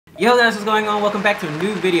Yo guys, what's going on? Welcome back to a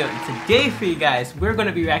new video. And today for you guys, we're going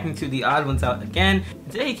to be reacting to The Odd Ones Out again.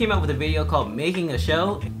 Today he came out with a video called Making a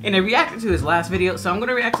Show, and I reacted to his last video, so I'm going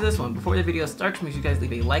to react to this one. Before the video starts, make sure you guys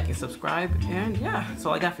leave a like and subscribe, and yeah, that's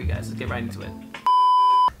all I got for you guys. Let's get right into it.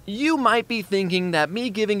 You might be thinking that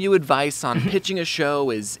me giving you advice on pitching a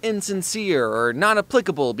show is insincere or not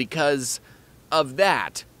applicable because of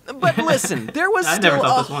that. But listen, there was still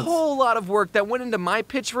a whole lot of work that went into my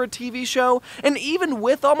pitch for a TV show, and even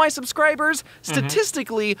with all my subscribers,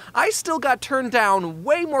 statistically, I still got turned down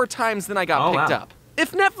way more times than I got picked up.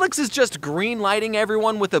 If Netflix is just green-lighting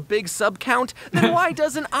everyone with a big sub count, then why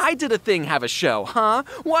doesn't I Did a Thing have a show, huh?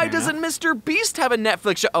 Why doesn't Mr. Beast have a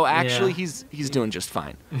Netflix show? Oh, actually, he's doing just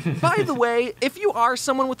fine. By the way, if you are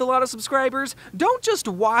someone with a lot of subscribers, don't just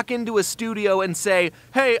walk into a studio and say,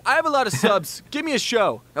 hey, I have a lot of subs, give me a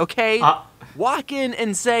show, okay? Walk in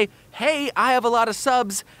and say, hey, I have a lot of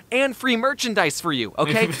subs and free merchandise for you,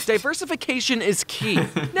 okay? Diversification is key.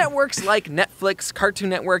 Networks like Netflix, Cartoon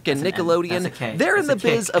Network, and Nickelodeon, they're in the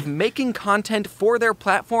biz of making content for their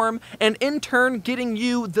platform and in turn getting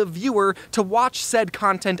you, the viewer, to watch said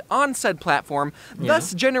content on said platform,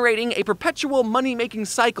 thus generating a perpetual money-making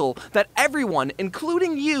cycle that everyone,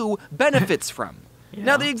 including you, benefits from.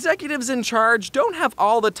 Now, the executives in charge don't have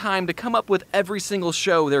all the time to come up with every single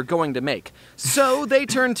show they're going to make. So they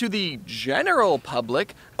turn to the general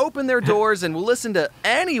public, open their doors, and will listen to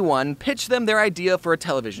anyone pitch them their idea for a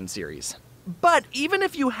television series. But even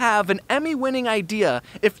if you have an Emmy-winning idea,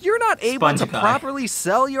 if you're not able to properly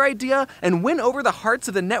sell your idea and win over the hearts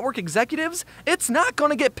of the network executives, it's not going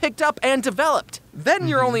to get picked up and developed. Then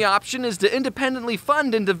your only option is to independently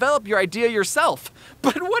fund and develop your idea yourself.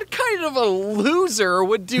 But what kind of a loser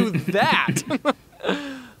would do that?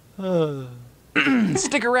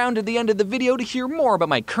 Stick around to the end of the video to hear more about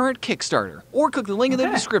my current Kickstarter, or click the link in the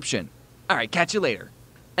description. Alright, catch you later.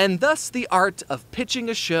 And thus the art of pitching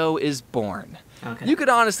a show is born. You could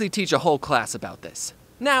honestly teach a whole class about this.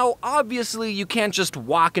 Now, obviously you can't just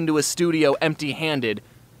walk into a studio empty-handed.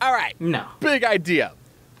 Alright, big idea.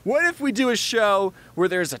 What if we do a show where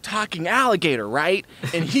there's a talking alligator, right?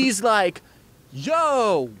 And he's like,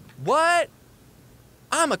 yo, what?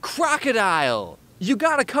 I'm a crocodile. You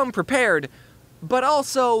gotta come prepared, but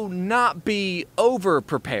also not be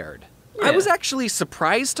over-prepared. I was actually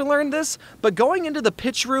surprised to learn this, but going into the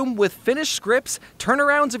pitch room with finished scripts,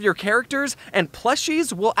 turnarounds of your characters, and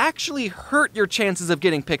plushies will actually hurt your chances of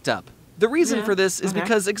getting picked up. The reason for this is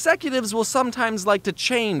because executives will sometimes like to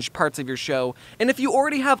change parts of your show, and if you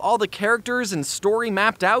already have all the characters and story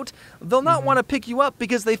mapped out, they'll not want to pick you up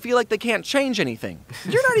because they feel like they can't change anything.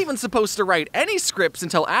 You're not even supposed to write any scripts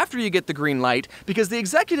until after you get the green light, because the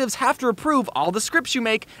executives have to approve all the scripts you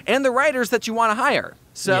make and the writers that you want to hire.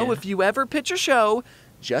 So if you ever pitch a show,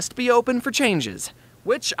 just be open for changes,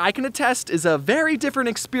 which I can attest is a very different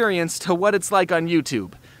experience to what it's like on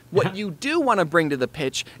YouTube. What you do want to bring to the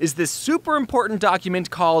pitch is this super important document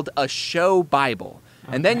called a show Bible.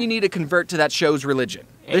 And then you need to convert to that show's religion.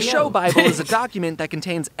 The show Bible is a document that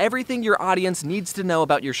contains everything your audience needs to know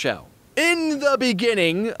about your show. In the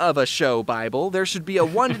beginning of a show Bible, there should be a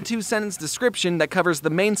 1 to 2 sentence description that covers the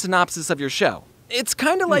main synopsis of your show. It's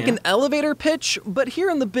kind of like an elevator pitch, but here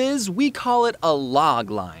in the biz, we call it a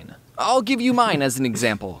log line. I'll give you mine as an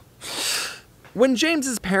example. When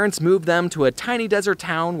James's parents moved them to a tiny desert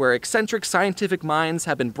town where eccentric scientific minds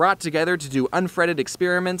have been brought together to do unfretted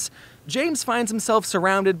experiments, James finds himself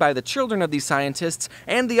surrounded by the children of these scientists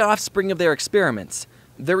and the offspring of their experiments.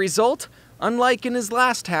 The result? Unlike in his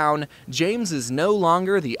last town, James is no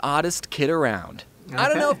longer the oddest kid around. I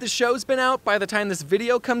don't know if the show's been out by the time this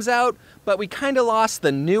video comes out, but we kinda lost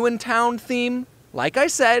the new in town theme. Like I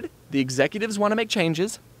said, the executives want to make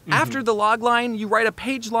changes. After the logline, you write a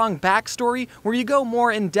page-long backstory where you go more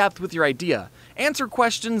in-depth with your idea. Answer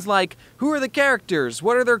questions like, who are the characters?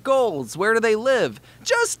 What are their goals? Where do they live?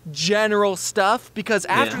 Just general stuff, because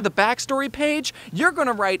after the backstory page, you're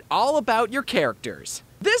gonna write all about your characters.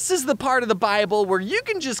 This is the part of the Bible where you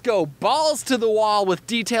can just go balls to the wall with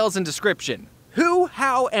details and description. Who,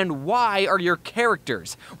 how, and why are your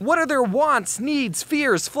characters? What are their wants, needs,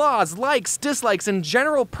 fears, flaws, likes, dislikes, and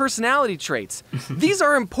general personality traits? These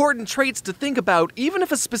are important traits to think about even if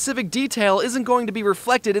a specific detail isn't going to be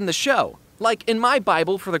reflected in the show. Like in my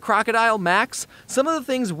Bible for the crocodile, Max, some of the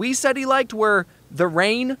things we said he liked were the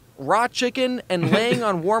rain, raw chicken, and laying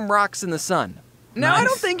on warm rocks in the sun. Now, I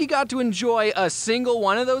don't think you got to enjoy a single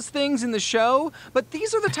one of those things in the show, but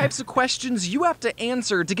these are the types of questions you have to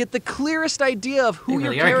answer to get the clearest idea of who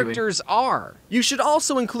your characters are. You should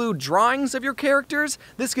also include drawings of your characters.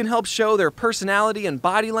 This can help show their personality and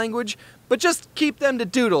body language, but just keep them to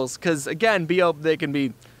doodles, because again, they can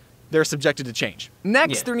be they're subjected to change.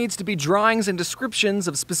 Next, there needs to be drawings and descriptions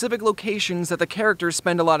of specific locations that the characters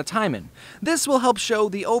spend a lot of time in. This will help show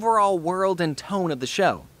the overall world and tone of the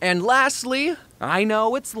show. And lastly, I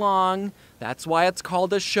know it's long, that's why it's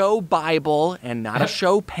called a show Bible and not a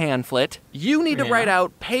show pamphlet. You need to write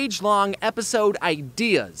out page-long episode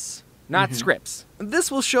ideas, not scripts. This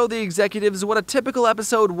will show the executives what a typical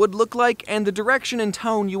episode would look like and the direction and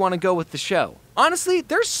tone you want to go with the show. Honestly,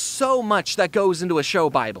 there's so much that goes into a show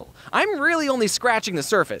Bible. I'm really only scratching the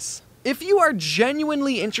surface. If you are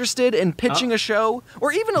genuinely interested in pitching a show,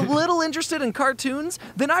 or even a little interested in cartoons,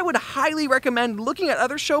 then I would highly recommend looking at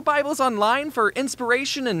other show Bibles online for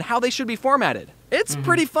inspiration and how they should be formatted. It's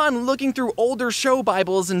pretty fun looking through older show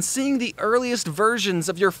Bibles and seeing the earliest versions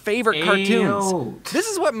of your favorite cartoons. This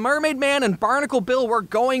is what Mermaid Man and Barnacle Bill were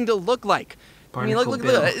going to look like. Look,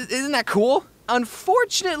 isn't that cool?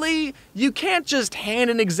 Unfortunately, you can't just hand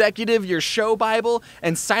an executive your show Bible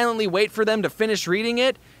and silently wait for them to finish reading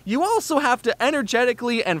it. You also have to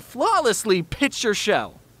energetically and flawlessly pitch your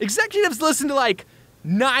show. Executives listen to like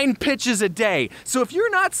 9 pitches a day, so if you're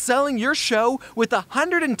not selling your show with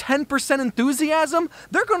 110% enthusiasm,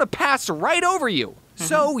 they're gonna pass right over you.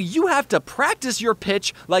 So you have to practice your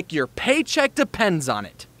pitch like your paycheck depends on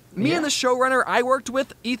it. Me and the showrunner I worked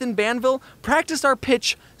with, Ethan Banville, practiced our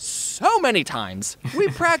pitch so many times. We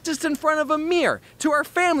practiced in front of a mirror, to our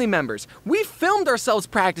family members. We filmed ourselves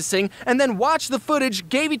practicing, and then watched the footage,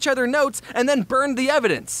 gave each other notes, and then burned the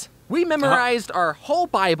evidence. We memorized our whole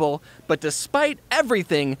Bible, but despite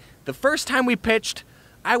everything, the first time we pitched,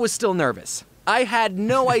 I was still nervous. I had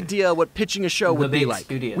no idea what pitching a show would be like.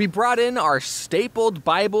 We brought in our stapled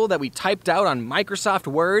Bible that we typed out on Microsoft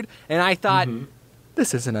Word, and I thought,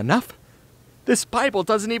 this isn't enough. This Bible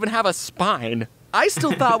doesn't even have a spine. I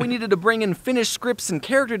still thought we needed to bring in finished scripts and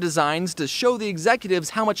character designs to show the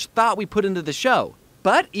executives how much thought we put into the show.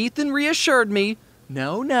 But Ethan reassured me,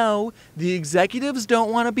 no, the executives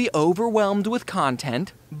don't want to be overwhelmed with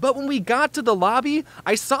content. But when we got to the lobby,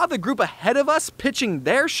 I saw the group ahead of us pitching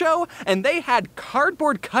their show, and they had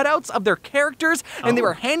cardboard cutouts of their characters, and they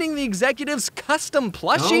were handing the executives custom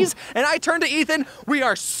plushies, and I turned to Ethan, we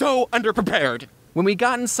are so underprepared. When we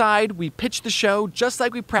got inside, we pitched the show just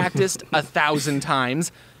like we practiced 1,000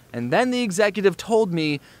 times, and then the executive told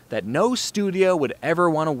me that no studio would ever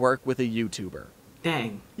want to work with a YouTuber.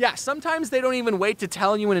 Dang. Yeah, sometimes they don't even wait to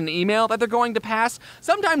tell you in an email that they're going to pass.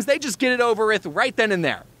 Sometimes they just get it over with right then and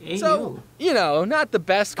there. So, you know, not the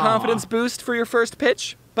best confidence boost for your first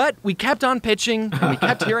pitch, but we kept on pitching, and we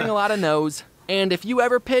kept hearing a lot of no's, and if you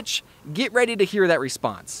ever pitch, get ready to hear that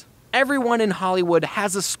response. Everyone in Hollywood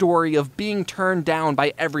has a story of being turned down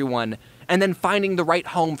by everyone and then finding the right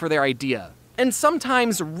home for their idea. And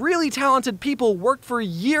sometimes really talented people work for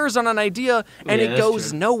years on an idea and it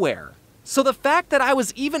goes nowhere. So the fact that I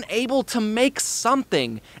was even able to make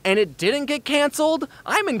something and it didn't get canceled,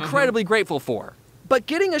 I'm incredibly grateful for. But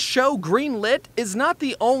getting a show greenlit is not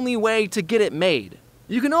the only way to get it made.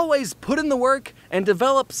 You can always put in the work and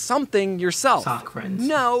develop something yourself. Talk, friends.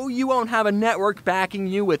 No, you won't have a network backing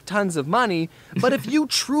you with tons of money, but if you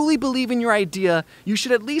truly believe in your idea, you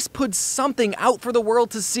should at least put something out for the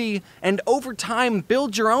world to see and over time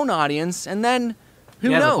build your own audience and then, who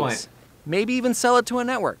knows, maybe even sell it to a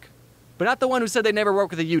network. But not the one who said they never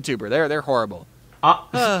work with a YouTuber. They're horrible.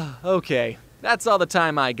 Okay, that's all the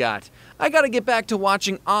time I got. I gotta get back to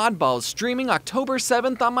watching Oddballs streaming October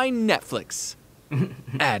 7th on my Netflix.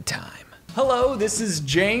 Ad time. Hello, this is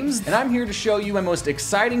James, and I'm here to show you my most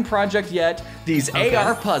exciting project yet, these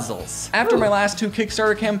AR puzzles. After my last 2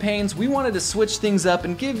 Kickstarter campaigns, we wanted to switch things up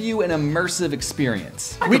and give you an immersive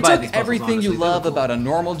experience. We took everything you love about a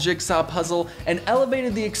normal jigsaw puzzle and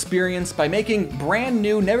elevated the experience by making brand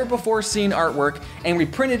new, never before seen artwork, and we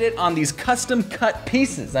printed it on these custom cut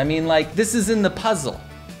pieces. I mean, like, this is in the puzzle.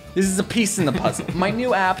 This is a piece in the puzzle. My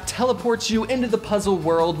new app teleports you into the puzzle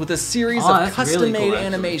world with a series of custom-made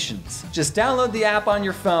animations. Just download the app on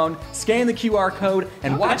your phone, scan the QR code,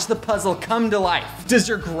 and watch the puzzle come to life. Does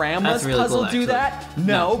your grandma's puzzle do that?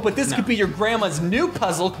 No, but this could be your grandma's new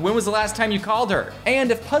puzzle. When was the last time you called her?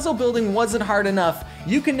 And if puzzle building wasn't hard enough,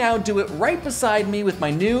 you can now do it right beside me with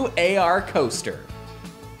my new AR coaster.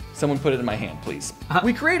 Someone put it in my hand, please.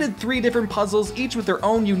 We created 3 different puzzles, each with their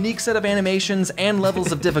own unique set of animations and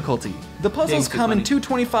levels of difficulty. The puzzles come in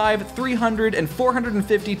 225, 300, and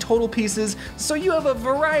 450 total pieces, so you have a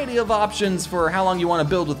variety of options for how long you want to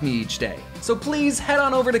build with me each day. So please head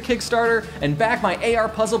on over to Kickstarter and back my AR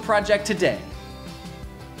puzzle project today.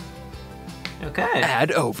 Okay.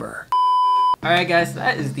 Ad over. Alright guys,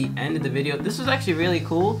 that is the end of the video. This was actually really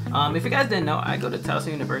cool. If you guys didn't know, I go to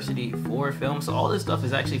Towson University for film, so all this stuff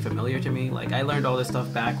is actually familiar to me. Like, I learned all this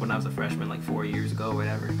stuff back when I was a freshman, like 4 years ago or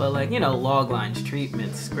whatever. But like, you know, log lines,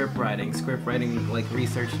 treatments, script writing, like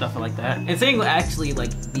research, stuff like that. And seeing actually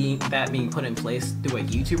like being put in place through a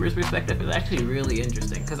YouTuber's perspective is actually really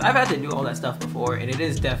interesting. Because I've had to do all that stuff before, and it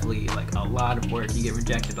is definitely like a lot of work. You get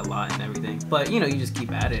rejected a lot and everything. But you know, you just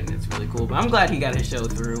keep at it and it's really cool. But I'm glad he got his show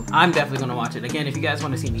through. I'm definitely gonna watch it. Again, if you guys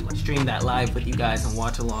want to see me like stream that live with you guys and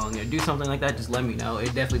watch along or do something like that, just let me know.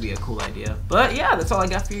 It'd definitely be a cool idea. But yeah, that's all I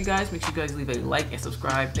got for you guys. Make sure you guys leave a like and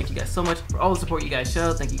subscribe. Thank you guys so much for all the support you guys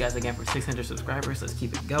show. Thank you guys again for 600 subscribers. Let's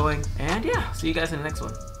keep it going. And yeah, see you guys in the next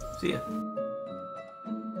one. See ya.